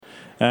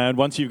And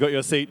once you've got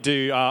your seat,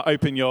 do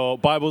open your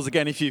Bibles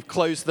again, if you've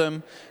closed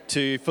them,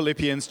 to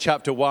Philippians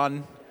chapter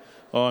 1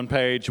 on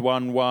page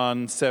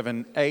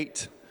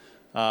 1178.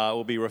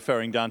 We'll be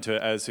referring down to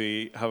it as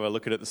we have a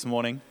look at it this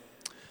morning.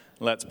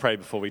 Let's pray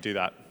before we do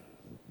that.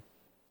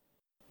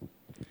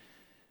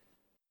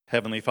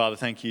 Heavenly Father,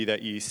 thank you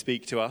that you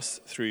speak to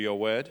us through your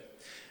word.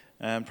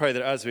 And pray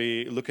that as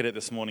we look at it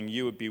this morning,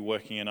 you would be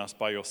working in us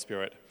by your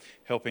Spirit,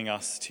 helping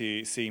us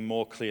to see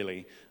more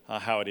clearly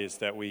how it is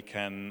that we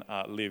can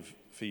live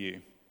for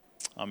you.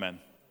 Amen.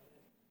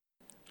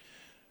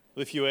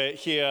 If you were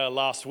here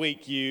last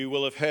week, you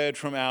will have heard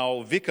from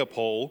our vicar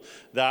Paul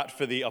that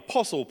for the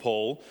Apostle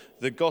Paul,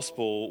 the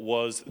gospel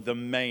was the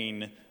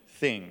main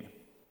thing.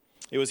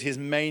 It was his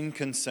main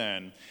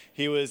concern.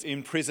 He was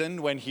in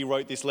prison when he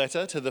wrote this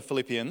letter to the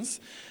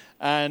Philippians,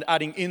 and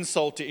adding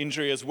insult to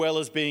injury, as well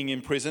as being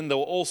in prison, there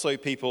were also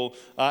people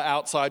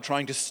outside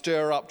trying to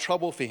stir up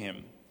trouble for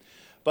him.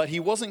 But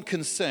he wasn't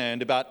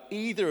concerned about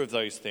either of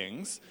those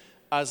things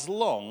as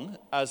long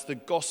as the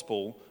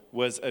gospel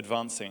was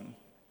advancing.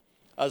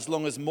 As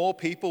long as more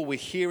people were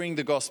hearing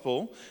the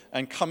gospel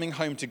and coming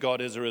home to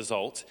God as a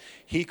result,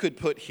 he could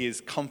put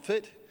his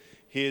comfort,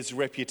 his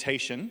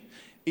reputation,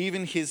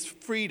 even his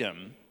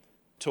freedom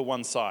to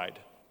one side.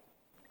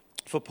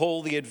 For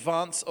Paul, the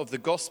advance of the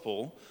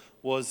gospel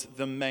was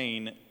the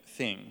main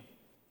thing.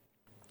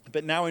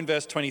 But now in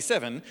verse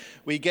 27,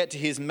 we get to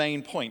his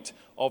main point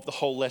of the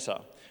whole letter.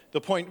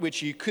 The point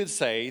which you could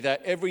say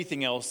that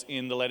everything else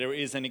in the letter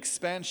is an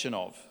expansion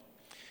of.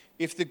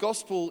 If the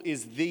gospel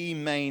is the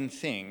main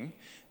thing,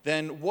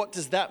 then what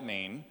does that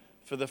mean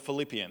for the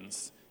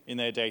Philippians in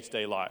their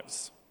day-to-day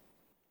lives?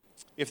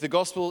 If the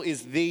gospel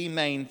is the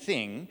main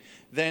thing,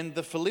 then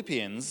the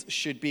Philippians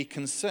should be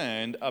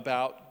concerned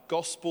about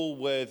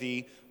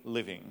gospel-worthy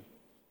living.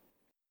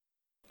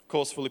 Of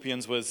course,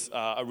 Philippians was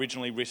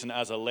originally written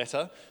as a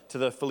letter to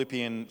the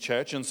Philippian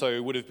church, and so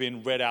it would have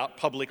been read out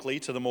publicly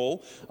to them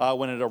all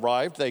when it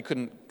arrived. They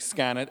couldn't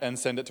scan it and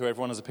send it to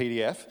everyone as a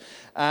PDF.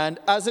 And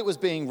as it was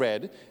being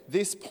read,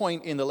 this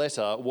point in the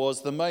letter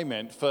was the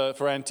moment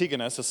for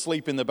Antigonus,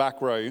 asleep in the back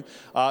row,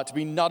 to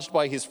be nudged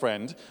by his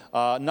friend,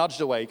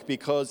 nudged awake,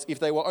 because if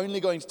they were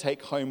only going to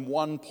take home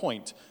one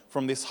point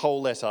from this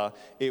whole letter,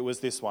 it was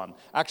this one.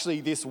 Actually,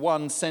 this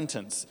one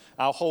sentence,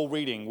 our whole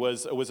reading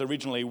was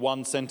originally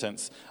one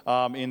sentence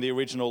in the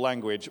original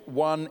language.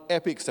 One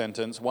epic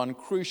sentence, one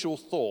crucial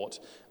thought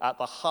at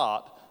the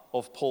heart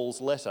of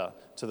Paul's letter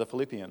to the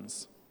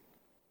Philippians.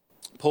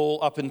 Paul,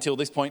 up until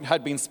this point,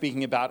 had been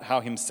speaking about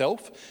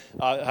himself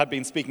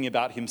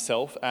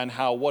and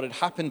how what had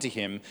happened to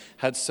him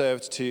had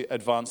served to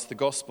advance the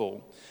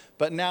gospel.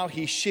 But now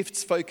he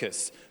shifts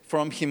focus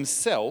from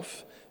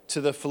himself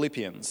to the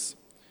Philippians.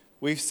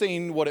 We've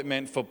seen what it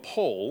meant for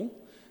Paul.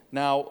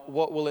 Now,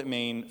 what will it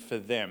mean for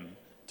them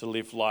to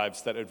live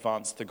lives that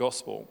advance the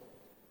gospel?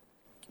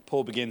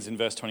 Paul begins in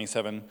verse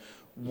 27,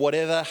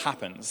 whatever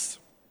happens,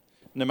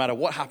 no matter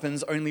what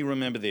happens, only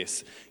remember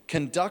this: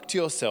 conduct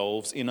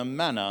yourselves in a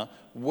manner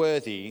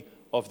worthy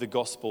of the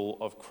gospel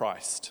of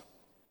Christ.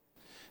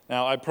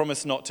 Now, I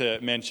promise not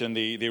to mention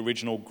the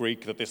original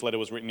Greek that this letter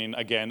was written in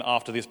again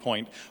after this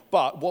point,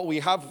 but what we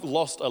have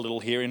lost a little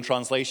here in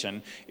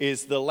translation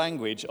is the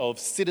language of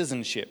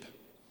citizenship.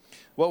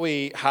 What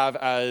we have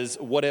as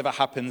whatever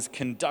happens,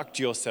 conduct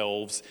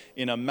yourselves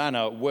in a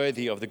manner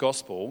worthy of the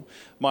gospel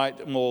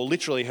might more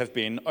literally have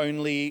been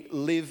only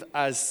live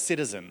as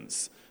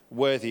citizens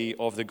worthy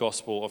of the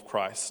gospel of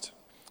Christ.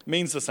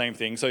 Means the same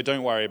thing, so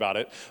don't worry about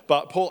it.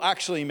 But Paul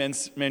actually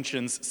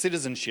mentions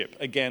citizenship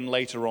again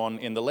later on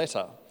in the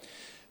letter.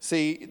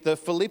 See, the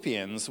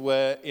Philippians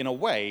were, in a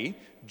way,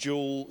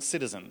 dual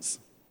citizens.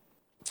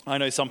 I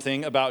know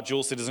something about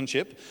dual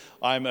citizenship.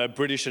 I'm a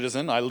British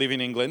citizen. I live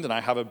in England and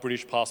I have a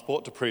British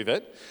passport to prove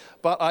it.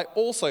 But I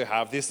also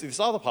have this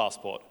other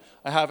passport.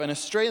 I have an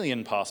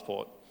Australian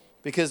passport.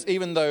 Because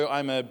even though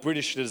I'm a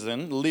British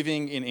citizen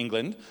living in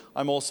England,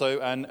 I'm also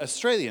an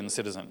Australian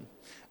citizen.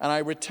 And I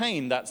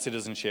retain that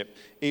citizenship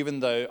even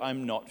though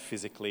I'm not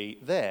physically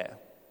there.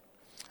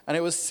 And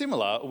it was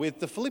similar with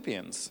the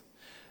Philippians.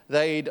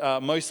 They'd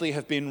mostly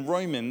have been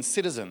Roman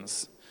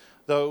citizens.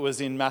 Though it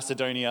was in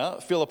Macedonia,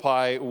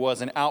 Philippi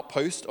was an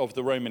outpost of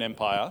the Roman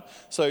Empire.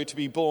 So to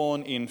be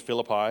born in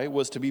Philippi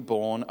was to be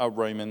born a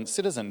Roman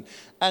citizen.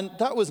 And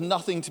that was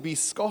nothing to be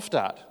scoffed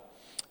at.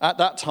 At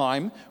that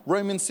time,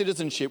 Roman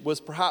citizenship was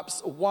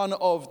perhaps one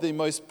of the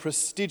most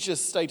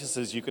prestigious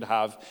statuses you could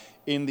have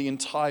in the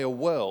entire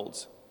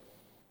world.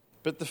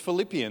 But the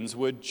Philippians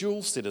were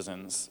dual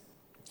citizens,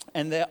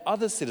 and their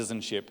other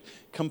citizenship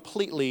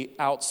completely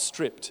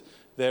outstripped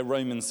their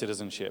Roman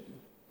citizenship.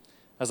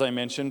 As I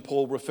mentioned,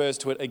 Paul refers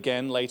to it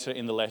again later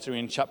in the letter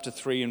in chapter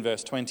 3 and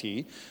verse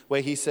 20,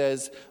 where he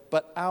says,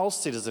 "But our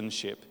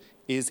citizenship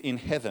is in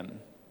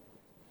heaven."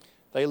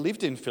 They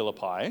lived in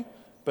Philippi,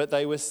 but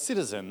they were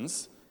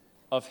citizens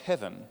of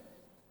heaven.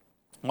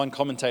 One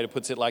commentator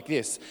puts it like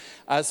this: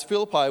 as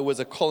Philippi was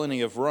a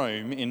colony of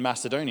Rome in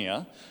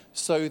Macedonia,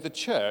 so the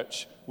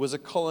church was a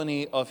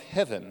colony of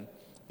heaven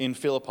in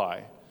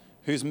Philippi,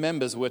 whose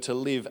members were to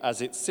live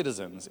as its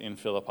citizens in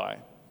Philippi.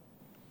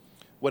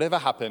 whatever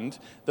happened,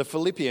 the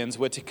Philippians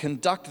were to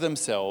conduct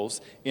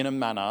themselves in a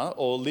manner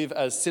or live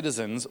as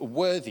citizens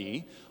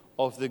worthy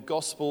of the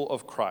gospel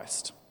of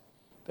Christ.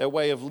 Their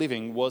way of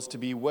living was to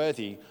be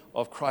worthy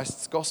of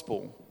Christ's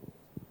gospel.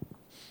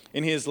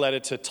 In his letter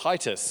to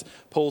Titus,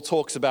 Paul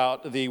talks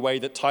about the way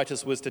that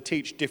Titus was to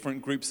teach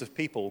different groups of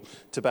people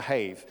to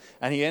behave.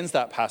 And he ends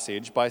that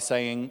passage by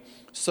saying,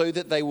 so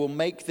that they will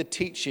make the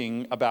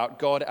teaching about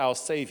God our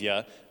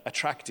Saviour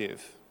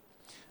attractive.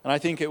 And I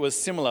think it was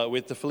similar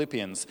with the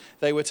Philippians.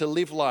 They were to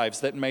live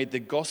lives that made the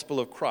gospel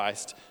of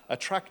Christ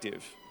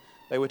attractive.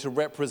 They were to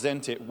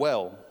represent it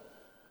well.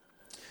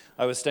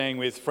 I was staying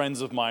with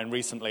friends of mine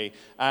recently,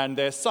 and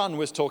their son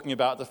was talking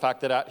about the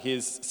fact that at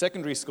his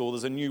secondary school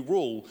there's a new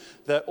rule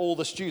that all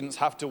the students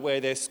have to wear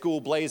their school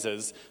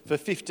blazers for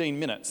 15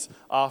 minutes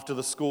after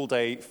the school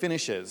day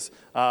finishes,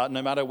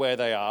 no matter where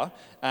they are.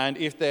 And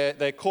if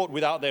they're caught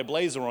without their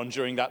blazer on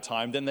during that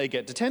time, then they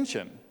get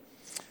detention.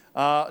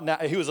 Now,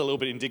 he was a little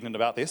bit indignant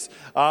about this.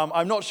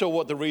 I'm not sure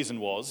what the reason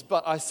was,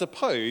 but I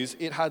suppose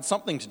it had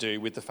something to do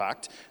with the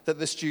fact that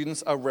the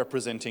students are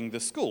representing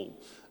the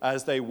school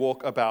as they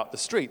walk about the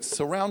streets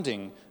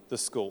surrounding the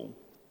school.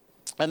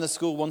 And the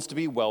school wants to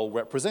be well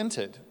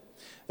represented.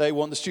 They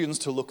want the students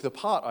to look the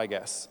part, I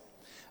guess.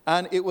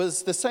 And it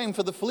was the same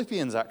for the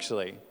Philippians,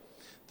 actually.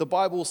 The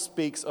Bible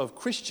speaks of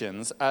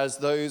Christians as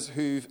those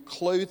who've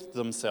clothed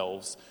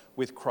themselves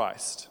with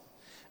Christ.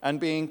 And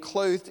being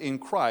clothed in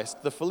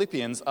Christ, the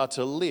Philippians are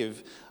to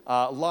live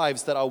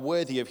lives that are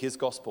worthy of his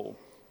gospel,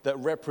 that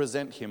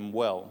represent him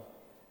well.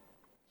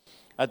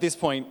 At this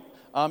point,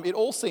 it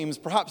all seems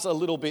perhaps a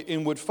little bit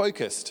inward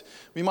focused.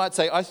 We might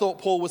say, I thought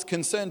Paul was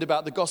concerned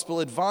about the gospel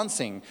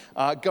advancing,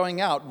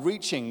 going out,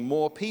 reaching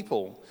more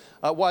people.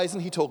 Why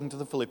isn't he talking to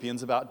the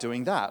Philippians about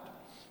doing that?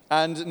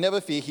 And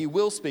never fear, he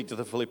will speak to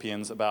the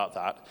Philippians about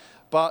that.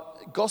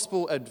 But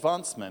gospel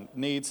advancement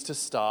needs to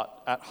start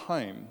at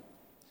home.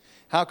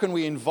 How can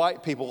we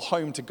invite people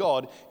home to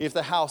God if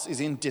the house is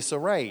in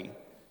disarray?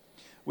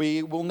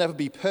 We will never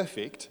be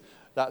perfect,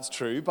 that's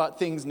true, but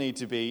things need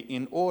to be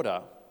in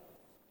order.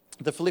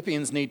 The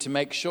Philippians need to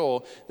make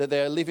sure that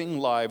they are living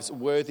lives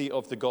worthy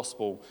of the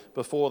gospel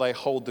before they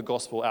hold the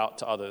gospel out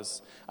to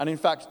others. And in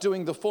fact,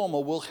 doing the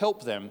former will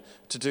help them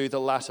to do the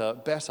latter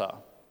better.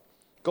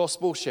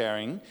 Gospel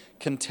sharing,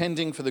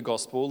 contending for the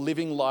gospel,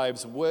 living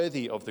lives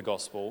worthy of the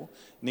gospel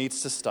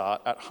needs to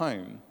start at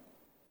home.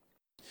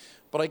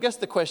 But I guess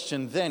the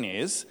question then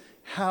is,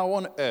 how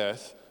on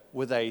earth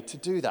were they to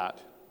do that?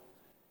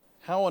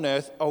 How on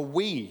earth are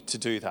we to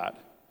do that?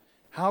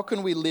 How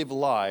can we live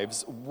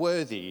lives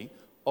worthy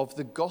of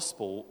the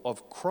gospel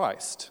of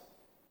Christ?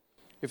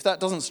 If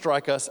that doesn't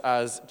strike us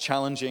as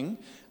challenging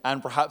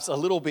and perhaps a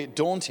little bit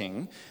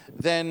daunting,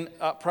 then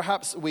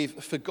perhaps we've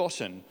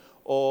forgotten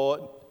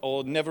or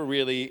never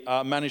really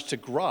managed to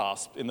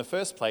grasp in the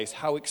first place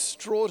how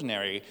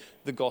extraordinary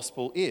the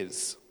gospel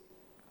is.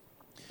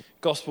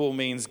 Gospel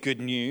means good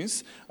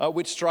news,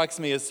 which strikes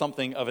me as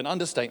something of an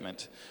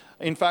understatement.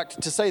 In fact,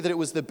 to say that it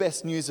was the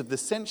best news of the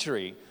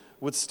century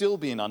would still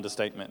be an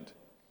understatement.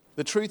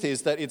 The truth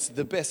is that it's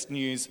the best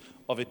news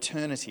of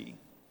eternity.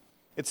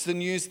 It's the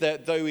news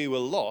that though we were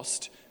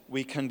lost,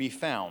 we can be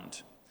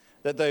found.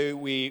 That though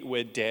we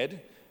were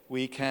dead,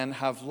 we can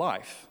have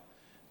life.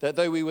 That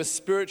though we were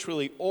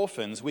spiritually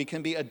orphans, we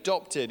can be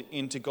adopted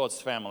into God's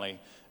family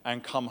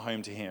and come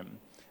home to him.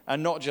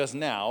 And not just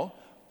now,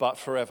 but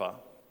forever.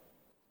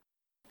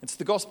 It's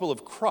the gospel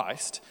of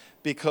Christ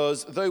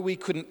because though we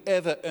couldn't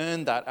ever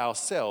earn that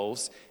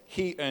ourselves,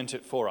 he earned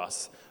it for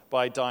us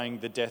by dying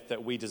the death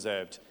that we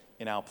deserved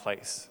in our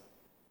place.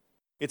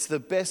 It's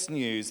the best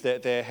news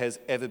that there has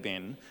ever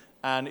been,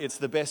 and it's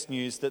the best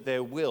news that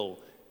there will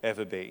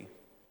ever be.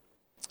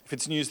 If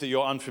it's news that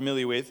you're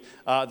unfamiliar with,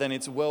 then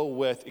it's well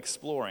worth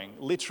exploring.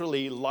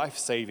 Literally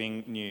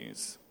life-saving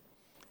news.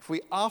 If we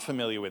are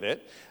familiar with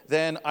it,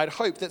 then I'd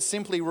hope that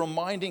simply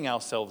reminding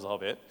ourselves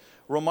of it,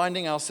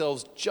 reminding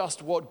ourselves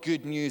just what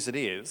good news it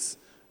is,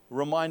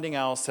 reminding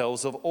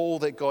ourselves of all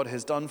that God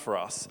has done for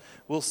us,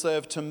 will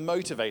serve to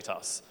motivate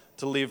us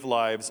to live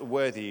lives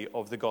worthy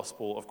of the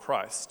gospel of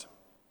Christ.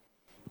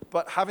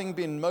 But having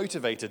been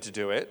motivated to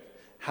do it,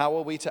 how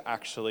are we to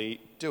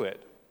actually do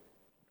it?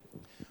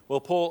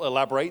 Well, Paul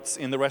elaborates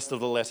in the rest of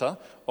the letter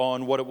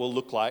on what it will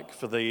look like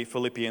for the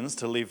Philippians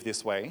to live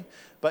this way,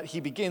 but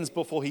he begins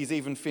before he's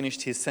even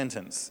finished his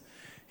sentence.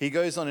 He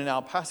goes on in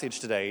our passage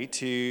today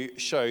to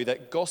show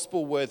that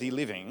gospel-worthy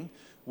living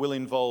will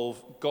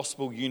involve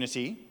gospel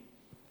unity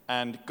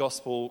and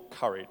gospel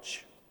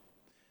courage.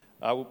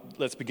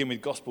 Let's begin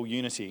with gospel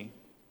unity.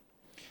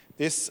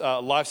 This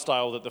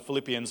lifestyle that the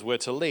Philippians were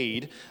to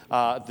lead,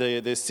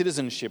 the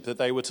citizenship that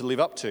they were to live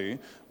up to,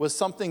 was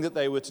something that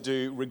they were to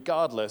do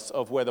regardless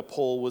of whether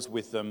Paul was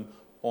with them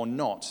or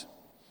not.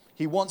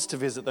 He wants to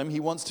visit them, he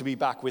wants to be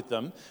back with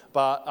them,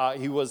 but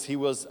he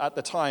was at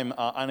the time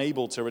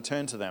unable to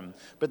return to them.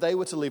 But they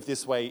were to live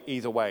this way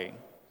either way.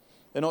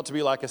 They're not to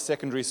be like a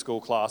secondary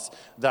school class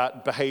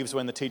that behaves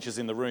when the teacher's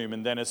in the room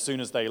and then as soon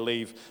as they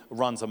leave,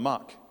 runs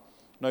amok.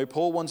 No,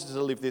 Paul wanted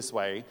to live this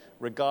way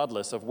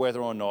regardless of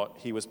whether or not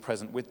he was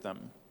present with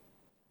them.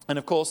 And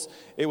of course,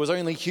 it was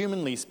only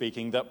humanly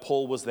speaking that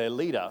Paul was their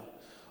leader.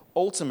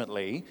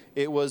 Ultimately,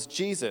 it was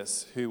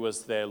Jesus who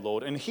was their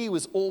Lord, and he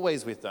was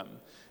always with them.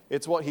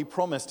 It's what he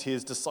promised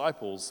his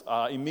disciples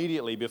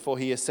immediately before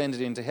he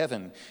ascended into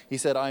heaven. He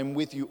said, "I am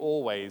with you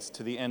always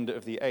to the end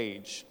of the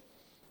age."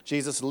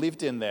 Jesus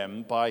lived in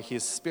them by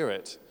his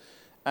Spirit,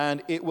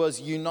 and it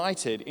was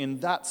united in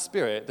that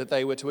Spirit that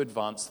they were to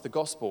advance the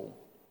gospel.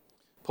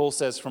 Paul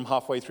says from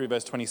halfway through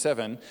verse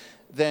 27,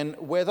 "Then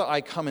whether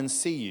I come and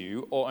see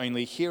you or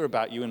only hear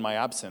about you in my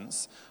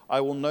absence,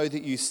 I will know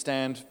that you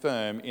stand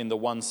firm in the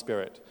one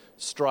Spirit,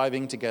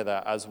 striving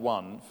together as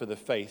one for the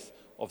faith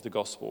of the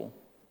gospel."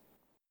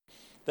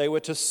 They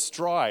were to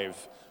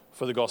strive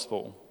for the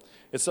gospel.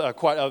 It's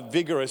quite a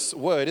vigorous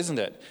word, isn't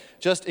it?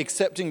 Just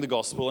accepting the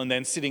gospel and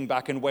then sitting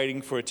back and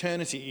waiting for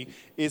eternity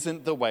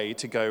isn't the way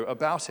to go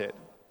about it.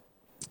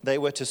 They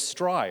were to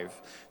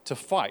strive, to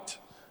fight,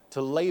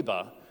 to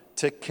labor,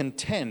 to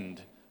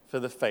contend for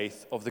the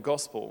faith of the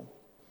gospel.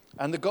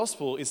 And the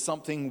gospel is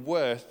something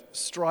worth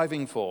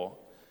striving for,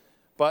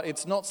 but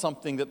it's not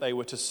something that they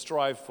were to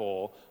strive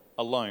for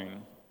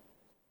alone.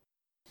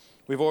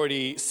 We've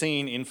already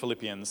seen in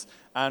Philippians,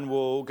 and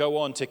will go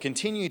on to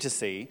continue to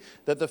see,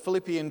 that the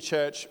Philippian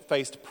church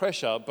faced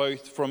pressure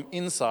both from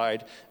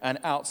inside and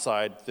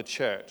outside the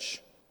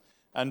church.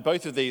 And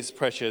both of these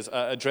pressures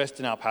are addressed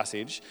in our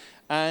passage.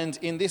 And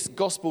in this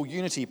gospel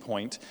unity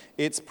point,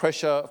 it's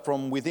pressure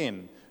from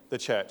within the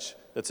church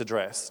that's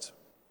addressed.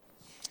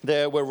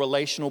 There were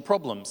relational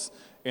problems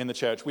in the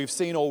church. We've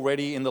seen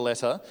already in the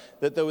letter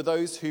that there were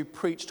those who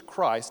preached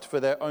Christ for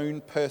their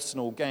own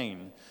personal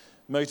gain,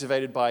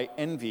 motivated by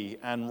envy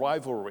and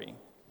rivalry.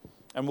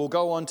 And we'll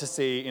go on to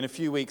see in a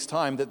few weeks'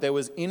 time that there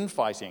was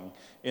infighting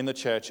in the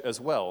church as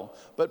well.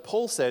 But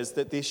Paul says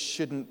that this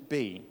shouldn't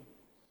be.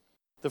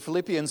 The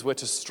Philippians were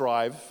to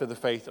strive for the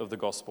faith of the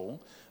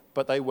gospel,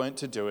 but they weren't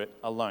to do it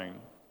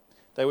alone.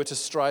 They were to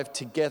strive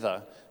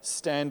together,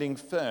 standing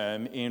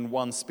firm in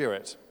one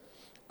spirit.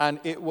 And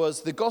it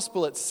was the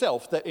gospel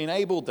itself that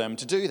enabled them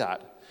to do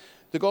that.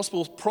 The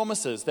gospel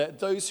promises that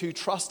those who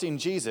trust in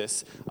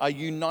Jesus are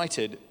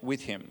united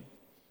with him.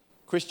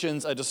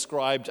 Christians are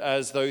described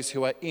as those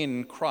who are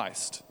in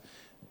Christ.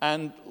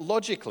 And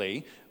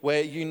logically,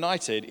 we're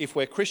united, if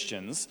we're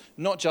Christians,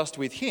 not just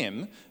with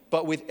him,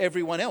 but with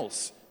everyone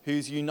else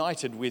who's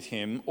united with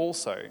him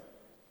also.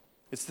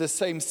 It's the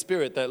same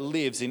Spirit that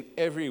lives in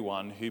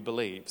everyone who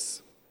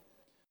believes.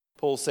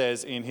 Paul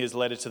says in his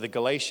letter to the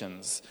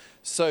Galatians,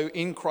 "So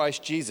in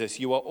Christ Jesus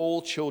you are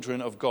all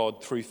children of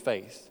God through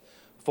faith.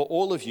 For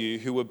all of you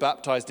who were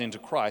baptized into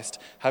Christ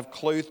have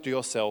clothed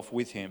yourself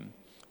with him.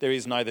 There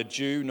is neither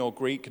Jew nor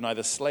Greek,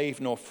 neither slave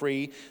nor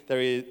free,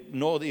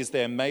 nor is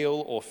there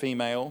male or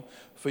female,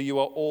 for you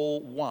are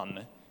all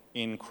one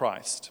in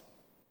Christ."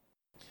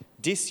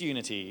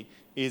 Disunity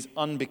is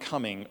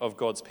unbecoming of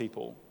God's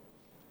people.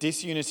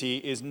 Disunity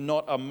is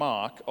not a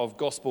mark of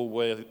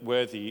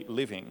gospel-worthy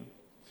living.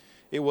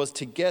 It was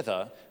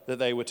together that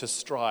they were to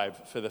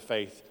strive for the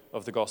faith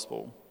of the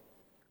gospel.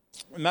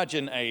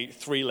 Imagine a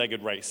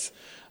three-legged race.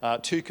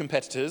 Two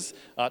competitors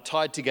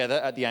tied together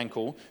at the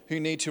ankle who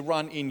need to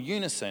run in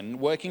unison,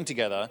 working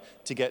together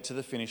to get to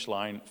the finish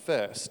line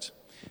first.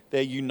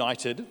 They're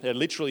united, they're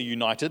literally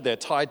united, they're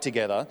tied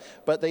together,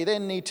 but they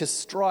then need to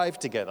strive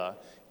together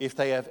if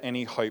they have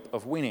any hope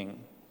of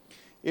winning.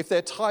 If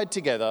they're tied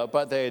together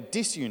but they're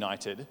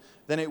disunited,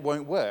 then it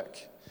won't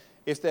work.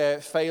 If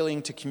they're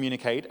failing to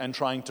communicate and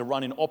trying to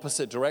run in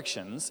opposite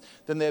directions,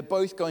 then they're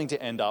both going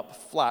to end up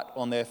flat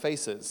on their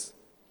faces.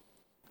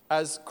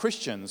 As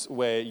Christians,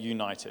 we're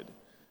united.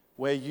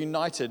 We're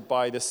united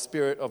by the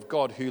Spirit of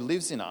God who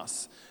lives in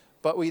us,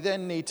 but we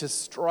then need to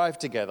strive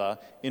together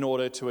in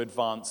order to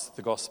advance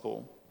the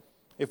gospel.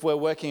 If we're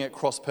working at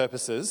cross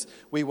purposes,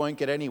 we won't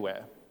get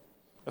anywhere.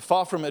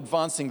 Far from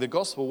advancing the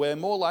gospel, we're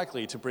more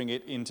likely to bring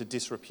it into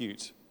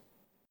disrepute.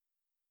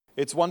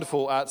 It's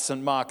wonderful at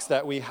St. Mark's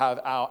that we have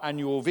our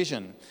annual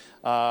vision,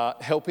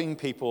 helping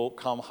people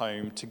come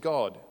home to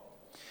God.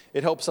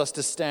 It helps us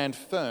to stand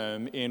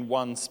firm in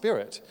one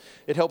spirit.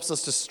 It helps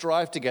us to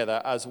strive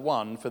together as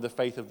one for the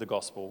faith of the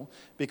gospel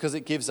because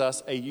it gives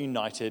us a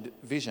united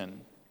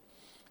vision.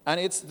 And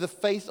it's the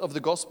faith of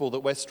the gospel that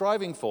we're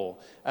striving for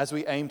as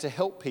we aim to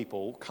help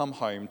people come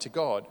home to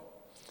God.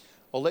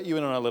 I'll let you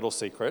in on a little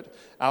secret.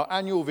 Our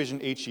annual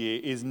vision each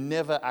year is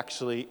never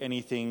actually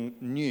anything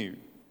new.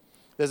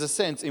 There's a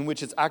sense in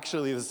which it's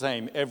actually the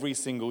same every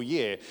single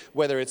year,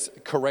 whether it's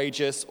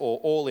courageous or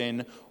all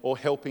in or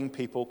helping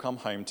people come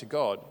home to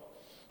God.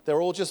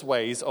 They're all just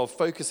ways of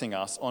focusing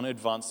us on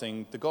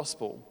advancing the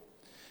gospel.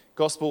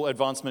 Gospel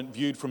advancement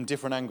viewed from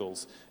different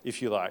angles,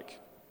 if you like.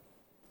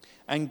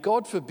 And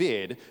God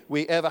forbid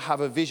we ever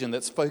have a vision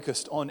that's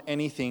focused on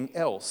anything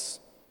else.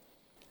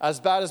 As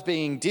bad as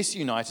being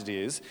disunited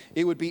is,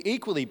 it would be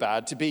equally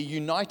bad to be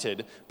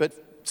united but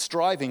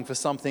striving for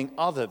something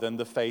other than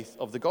the faith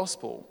of the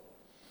gospel.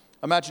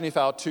 Imagine if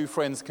our two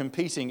friends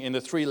competing in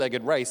the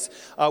three-legged race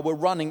were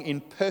running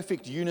in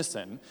perfect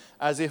unison,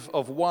 as if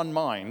of one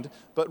mind,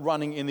 but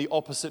running in the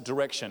opposite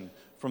direction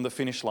from the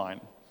finish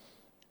line.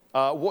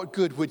 what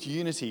good would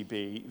unity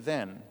be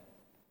then?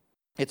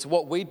 It's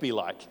what we'd be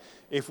like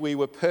if we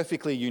were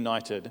perfectly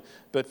united,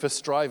 but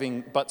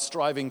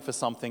striving for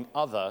something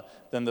other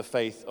than the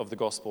faith of the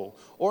gospel.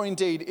 Or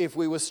indeed, if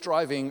we were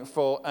striving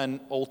for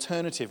an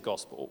alternative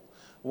gospel,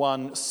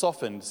 one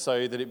softened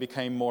so that it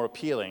became more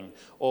appealing,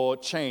 or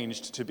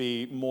changed to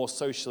be more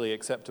socially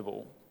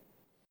acceptable.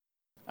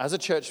 As a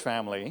church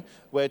family,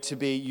 we're to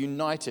be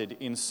united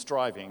in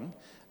striving,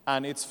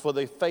 and it's for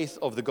the faith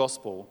of the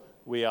gospel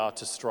we are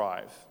to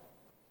strive.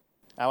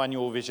 Our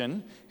annual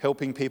vision,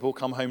 helping people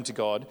come home to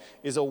God,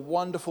 is a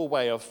wonderful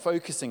way of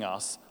focusing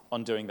us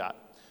on doing that,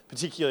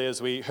 particularly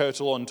as we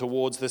hurtle on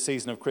towards the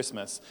season of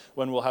Christmas,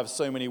 when we'll have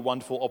so many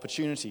wonderful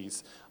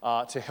opportunities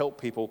to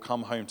help people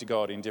come home to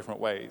God in different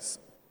ways.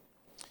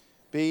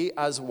 Be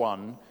as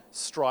one,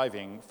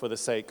 striving for the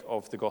sake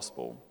of the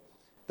gospel.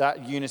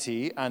 That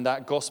unity and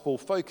that gospel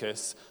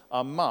focus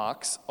are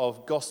marks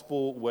of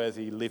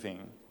gospel-worthy living.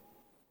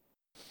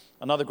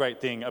 Another great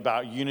thing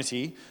about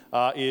unity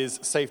is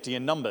safety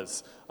in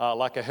numbers,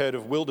 like a herd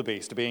of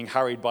wildebeest being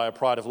harried by a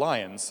pride of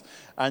lions.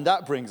 And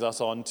that brings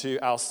us on to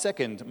our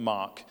second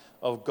mark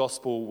of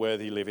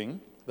gospel-worthy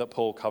living that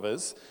Paul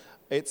covers.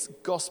 It's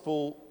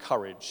gospel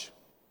courage.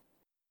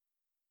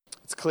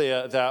 It's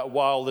clear that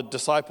while the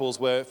disciples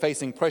were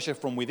facing pressure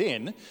from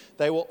within,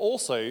 they were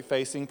also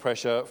facing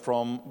pressure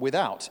from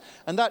without.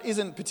 And that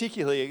isn't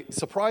particularly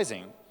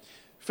surprising.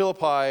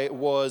 Philippi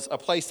was a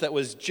place that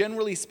was,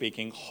 generally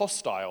speaking,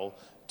 hostile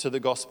to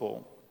the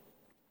gospel.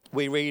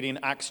 We read in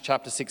Acts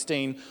chapter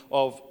 16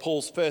 of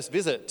Paul's first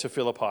visit to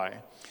Philippi.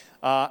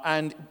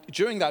 And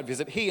during that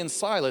visit, he and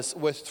Silas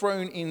were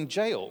thrown in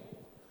jail.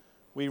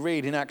 We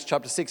read in Acts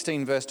chapter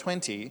 16, verse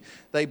 20,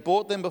 they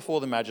brought them before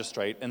the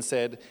magistrate and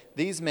said,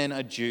 "These men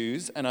are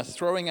Jews and are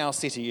throwing our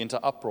city into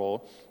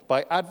uproar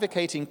by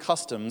advocating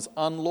customs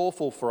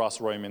unlawful for us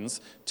Romans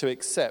to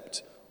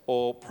accept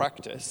or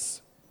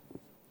practice."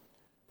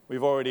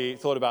 We've already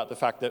thought about the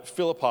fact that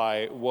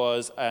Philippi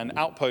was an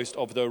outpost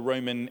of the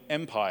Roman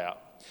Empire.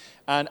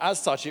 And as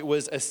such, it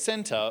was a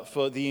center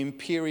for the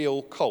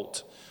imperial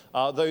cult,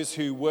 those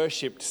who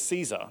worshipped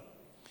Caesar.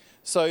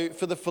 So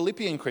for the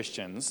Philippian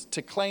Christians,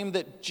 to claim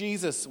that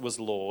Jesus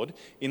was Lord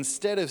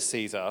instead of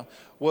Caesar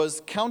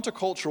was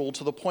countercultural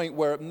to the point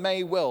where it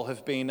may well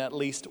have been at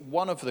least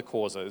one of the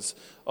causes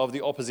of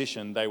the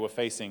opposition they were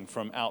facing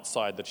from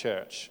outside the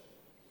church.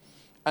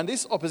 And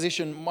this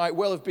opposition might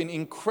well have been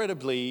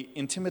incredibly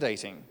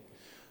intimidating.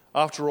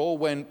 After all,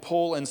 when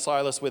Paul and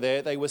Silas were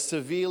there, they were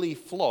severely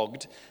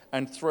flogged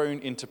and thrown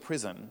into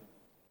prison.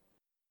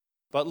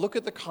 But look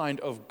at the kind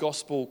of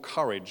gospel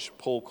courage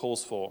Paul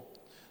calls for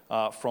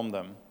from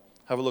them.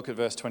 Have a look at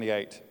verse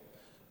 28.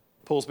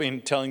 Paul's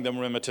been telling them,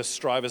 remember, to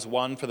strive as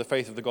one for the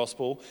faith of the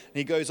gospel. And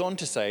he goes on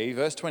to say,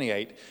 verse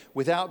 28,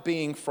 "Without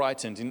being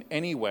frightened in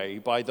any way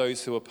by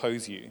those who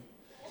oppose you.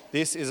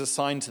 This is a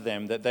sign to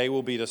them that they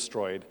will be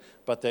destroyed,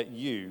 but that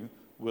you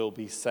will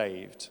be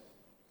saved."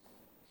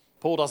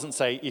 Paul doesn't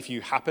say if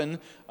you happen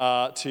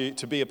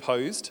to be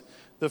opposed.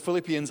 The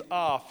Philippians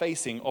are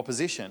facing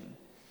opposition.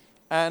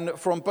 And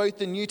from both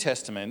the New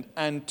Testament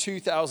and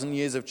 2,000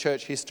 years of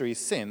church history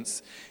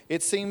since,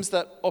 it seems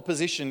that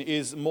opposition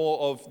is more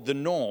of the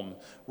norm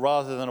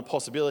rather than a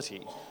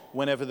possibility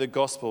whenever the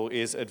gospel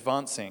is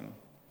advancing.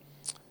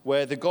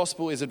 Where the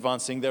gospel is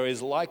advancing, there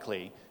is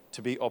likely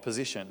to be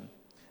opposition.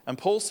 And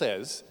Paul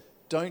says,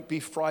 don't be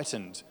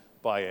frightened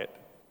by it.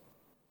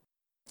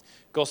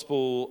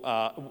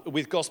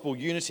 With gospel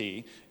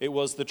unity, it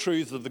was the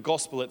truth of the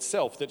gospel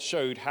itself that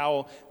showed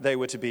how they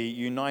were to be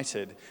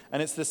united. And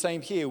it's the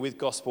same here with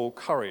gospel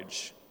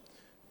courage.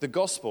 The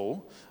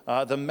gospel,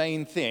 the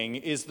main thing,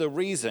 is the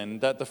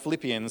reason that the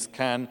Philippians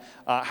can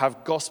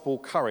have gospel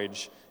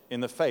courage in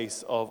the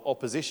face of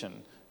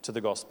opposition to the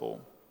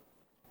gospel.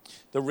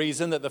 The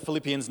reason that the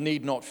Philippians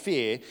need not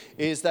fear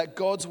is that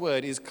God's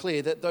word is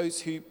clear that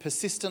those who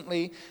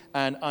persistently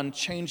and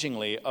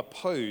unchangingly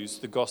oppose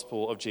the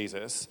gospel of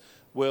Jesus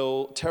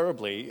will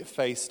terribly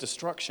face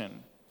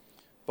destruction.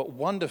 But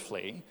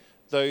wonderfully,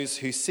 those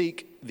who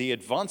seek the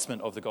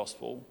advancement of the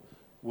gospel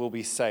will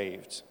be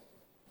saved.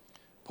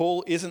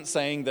 Paul isn't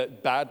saying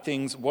that bad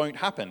things won't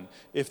happen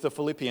if the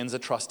Philippians are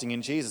trusting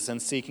in Jesus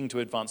and seeking to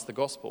advance the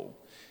gospel.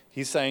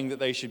 He's saying that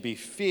they should be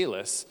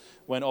fearless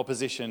when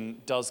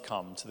opposition does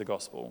come to the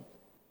gospel.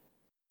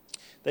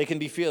 They can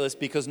be fearless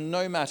because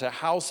no matter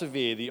how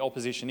severe the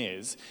opposition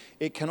is,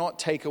 it cannot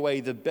take away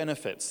the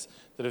benefits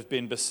that have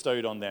been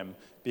bestowed on them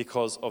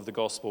because of the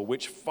gospel,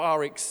 which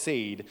far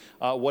exceed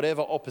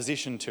whatever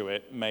opposition to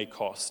it may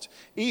cost,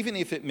 even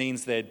if it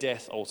means their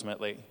death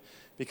ultimately,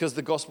 because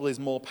the gospel is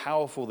more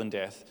powerful than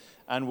death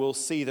and will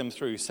see them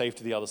through safe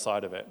to the other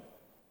side of it.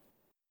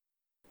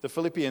 The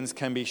Philippians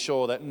can be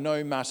sure that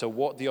no matter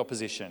what the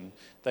opposition,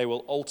 they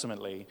will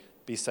ultimately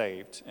be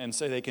saved, and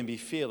so they can be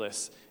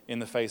fearless in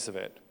the face of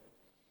it.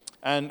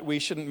 And we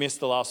shouldn't miss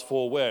the last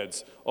four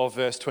words of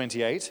verse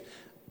 28,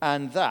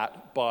 and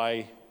that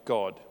by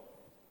God.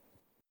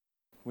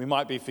 We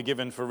might be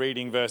forgiven for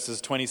reading verses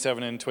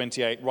 27 and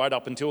 28 right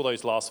up until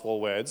those last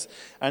four words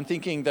and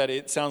thinking that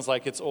it sounds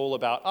like it's all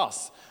about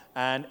us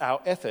and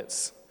our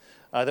efforts,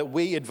 that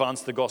we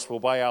advance the gospel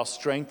by our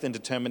strength and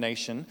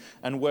determination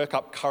and work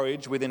up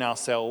courage within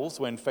ourselves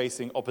when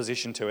facing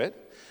opposition to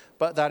it.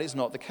 But that is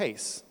not the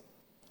case.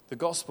 The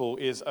gospel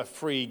is a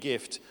free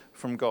gift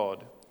from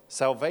God.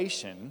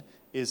 Salvation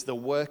is the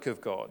work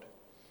of God.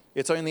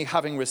 It's only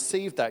having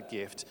received that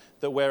gift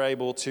that we're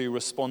able to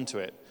respond to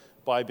it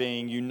by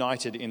being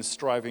united in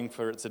striving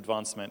for its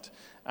advancement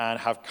and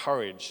have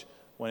courage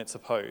when it's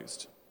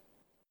opposed.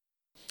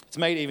 It's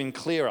made even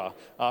clearer,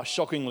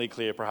 shockingly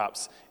clear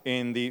perhaps,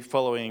 in the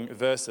following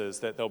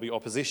verses that there'll be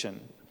opposition.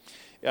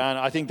 And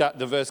I think that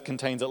the verse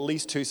contains at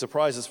least two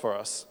surprises for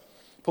us.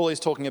 Paul is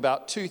talking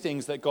about two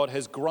things that God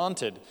has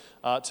granted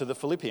to the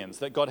Philippians,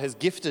 that God has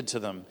gifted to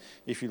them,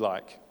 if you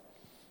like.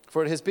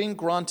 For it has been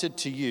granted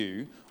to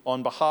you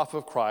on behalf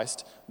of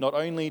Christ, not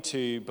only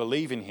to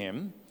believe in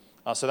him,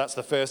 so that's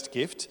the first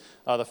gift.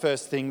 The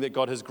first thing that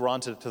God has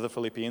granted to the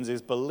Philippians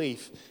is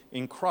belief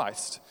in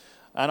Christ.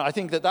 And I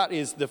think that that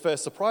is the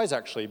first surprise,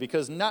 actually,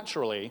 because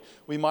naturally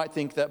we might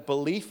think that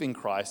belief in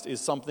Christ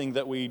is something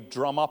that we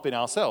drum up in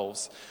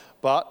ourselves.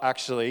 But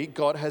actually,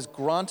 God has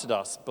granted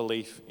us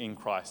belief in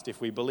Christ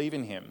if we believe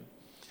in him.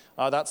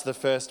 That's the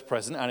first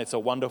present, and it's a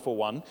wonderful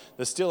one.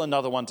 There's still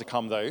another one to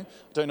come, though. I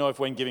don't know if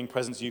when giving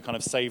presents you kind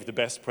of save the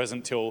best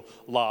present till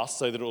last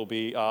so that it will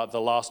be the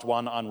last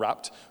one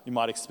unwrapped. You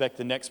might expect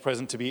the next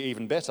present to be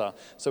even better.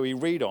 So we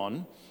read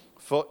on,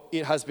 for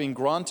it has been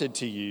granted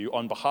to you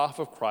on behalf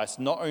of Christ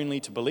not only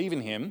to believe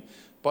in him,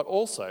 but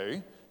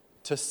also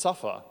to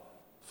suffer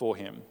for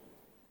him.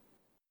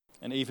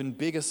 An even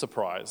bigger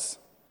surprise.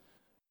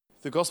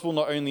 The gospel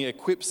not only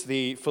equips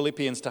the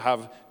Philippians to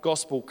have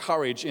gospel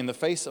courage in the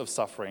face of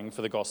suffering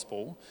for the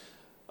gospel,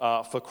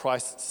 for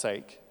Christ's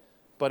sake,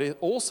 but it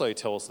also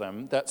tells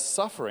them that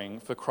suffering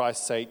for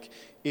Christ's sake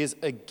is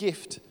a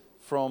gift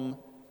from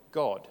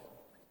God.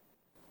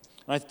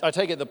 And I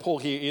take it that Paul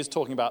here is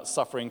talking about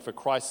suffering for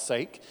Christ's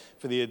sake,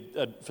 for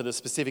the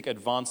specific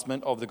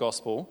advancement of the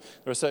gospel.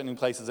 There are certainly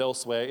places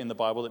elsewhere in the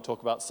Bible that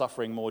talk about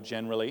suffering more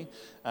generally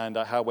and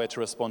how we're to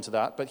respond to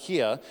that. But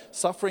here,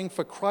 suffering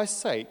for Christ's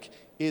sake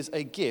is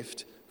a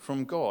gift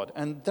from God.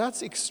 And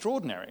that's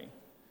extraordinary.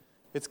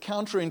 It's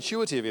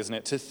counterintuitive, isn't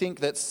it, to think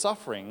that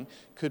suffering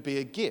could be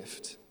a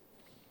gift.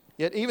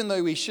 Yet even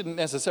though we shouldn't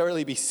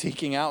necessarily be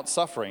seeking out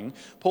suffering,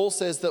 Paul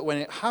says that when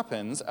it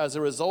happens as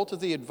a result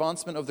of the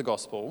advancement of the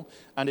gospel,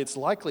 and it's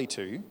likely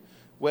to,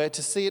 we're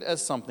to see it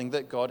as something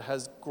that God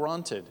has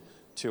granted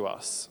to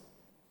us.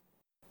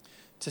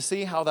 To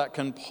see how that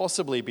can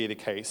possibly be the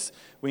case,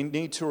 we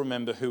need to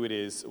remember who it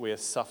is we're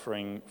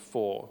suffering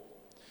for.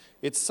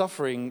 It's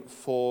suffering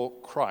for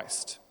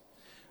Christ.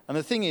 And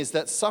the thing is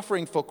that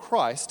suffering for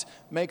Christ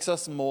makes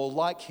us more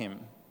like him.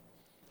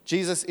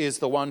 Jesus is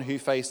the one who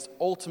faced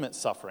ultimate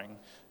suffering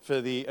for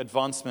the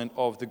advancement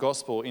of the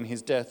gospel in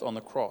his death on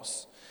the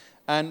cross.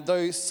 And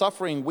though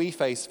suffering we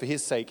face for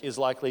his sake is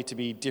likely to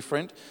be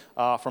different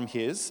from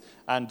his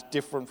and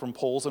different from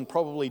Paul's and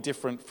probably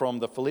different from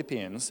the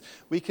Philippians,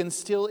 we can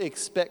still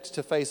expect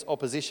to face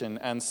opposition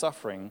and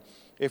suffering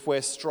if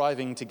we're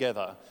striving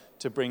together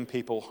to bring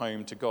people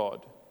home to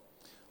God.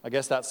 I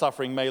guess that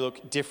suffering may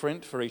look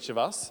different for each of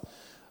us.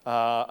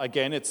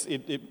 Again,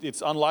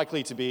 it's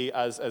unlikely to be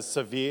as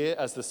severe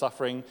as the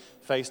suffering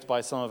faced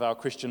by some of our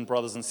Christian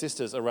brothers and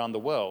sisters around the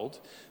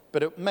world,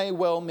 but it may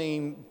well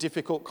mean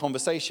difficult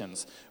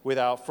conversations with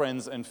our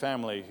friends and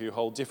family who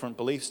hold different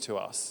beliefs to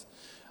us.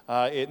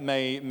 It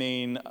may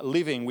mean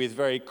living with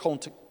very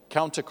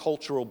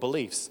countercultural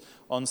beliefs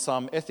on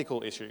some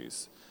ethical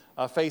issues,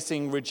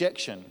 facing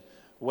rejection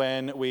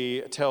when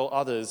we tell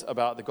others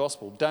about the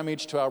gospel,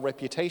 damage to our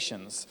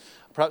reputations,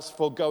 perhaps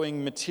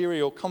foregoing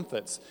material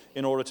comforts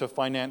in order to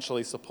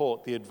financially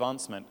support the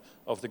advancement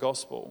of the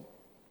gospel.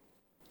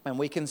 And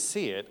we can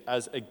see it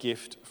as a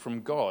gift from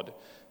God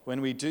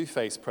when we do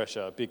face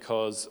pressure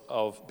because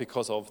of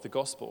the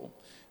gospel,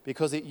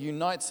 because it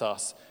unites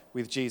us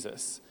with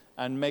Jesus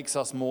and makes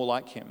us more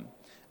like him.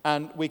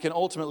 And we can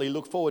ultimately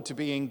look forward to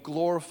being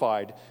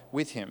glorified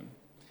with him.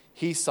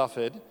 He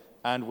suffered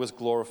and was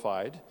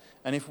glorified.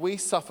 And if we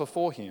suffer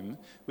for him,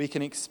 we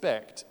can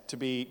expect to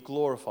be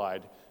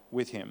glorified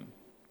with him.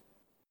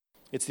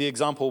 It's the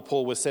example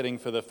Paul was setting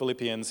for the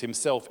Philippians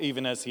himself,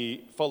 even as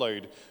he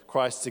followed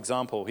Christ's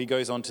example. He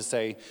goes on to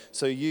say,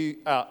 so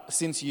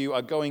since you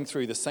are going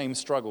through the same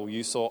struggle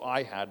you saw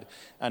I had,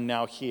 and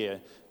now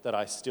hear that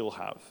I still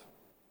have.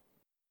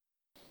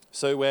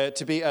 So we're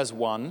to be as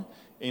one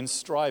in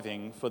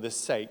striving for the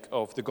sake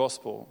of the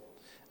gospel.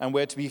 And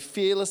we're to be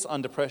fearless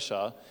under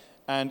pressure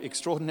and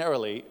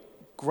extraordinarily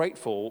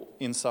grateful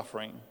in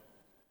suffering.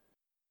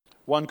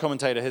 One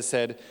commentator has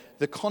said,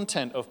 the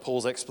content of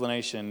Paul's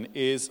explanation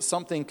is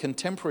something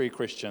contemporary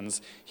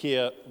Christians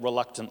hear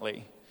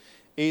reluctantly,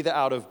 either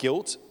out of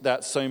guilt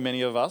that so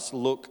many of us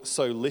look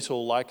so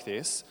little like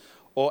this,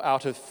 or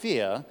out of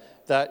fear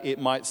that it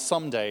might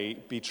someday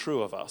be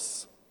true of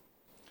us.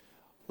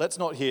 Let's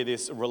not hear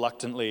this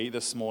reluctantly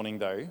this morning,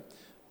 though.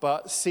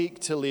 but seek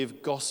to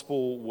live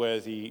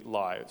gospel-worthy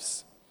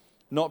lives,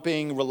 not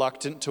being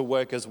reluctant to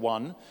work as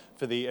one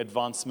for the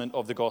advancement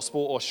of the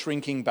gospel or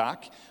shrinking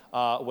back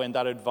when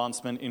that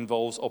advancement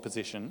involves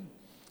opposition,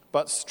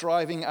 but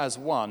striving as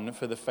one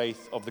for the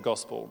faith of the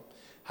gospel,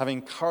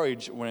 having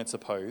courage when it's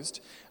opposed,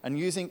 and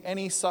using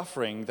any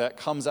suffering that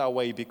comes our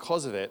way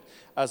because of it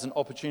as an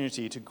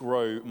opportunity to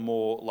grow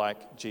more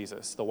like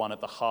Jesus, the one at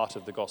the heart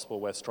of the gospel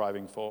we're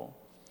striving for.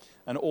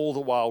 And all the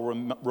while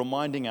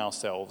reminding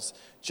ourselves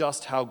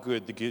just how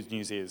good the good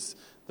news is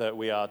that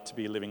we are to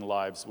be living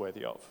lives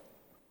worthy of.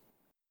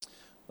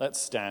 Let's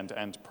stand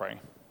and pray.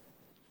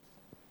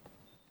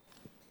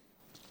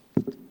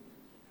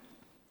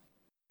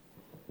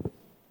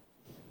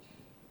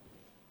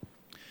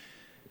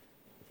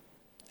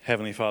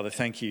 Heavenly Father,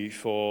 thank you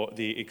for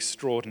the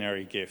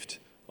extraordinary gift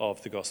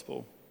of the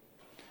gospel.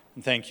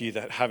 And thank you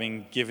that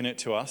having given it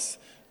to us,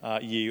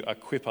 you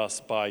equip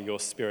us by your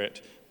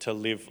Spirit to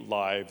live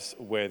lives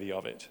worthy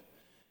of it.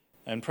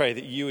 And pray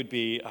that you would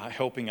be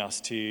helping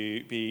us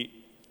to be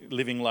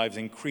living lives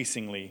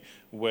increasingly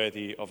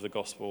worthy of the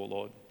gospel,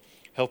 Lord.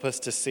 Help us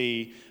to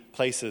see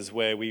places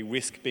where we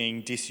risk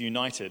being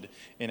disunited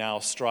in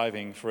our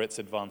striving for its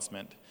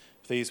advancement.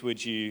 Please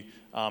would you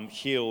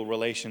heal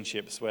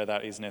relationships where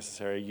that is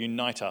necessary.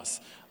 Unite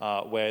us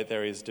where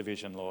there is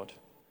division, Lord.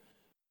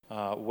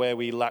 Where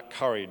we lack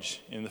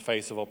courage in the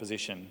face of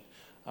opposition,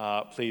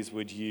 please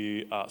would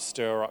you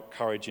stir up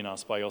courage in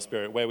us by your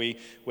Spirit. Where we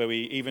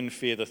even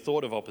fear the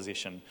thought of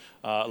opposition,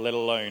 let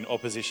alone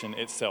opposition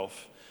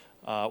itself,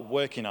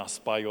 work in us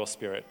by your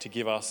Spirit to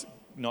give us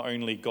not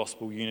only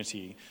gospel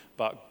unity,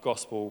 but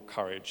gospel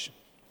courage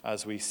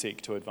as we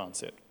seek to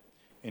advance it.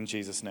 In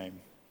Jesus' name,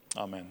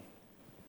 amen.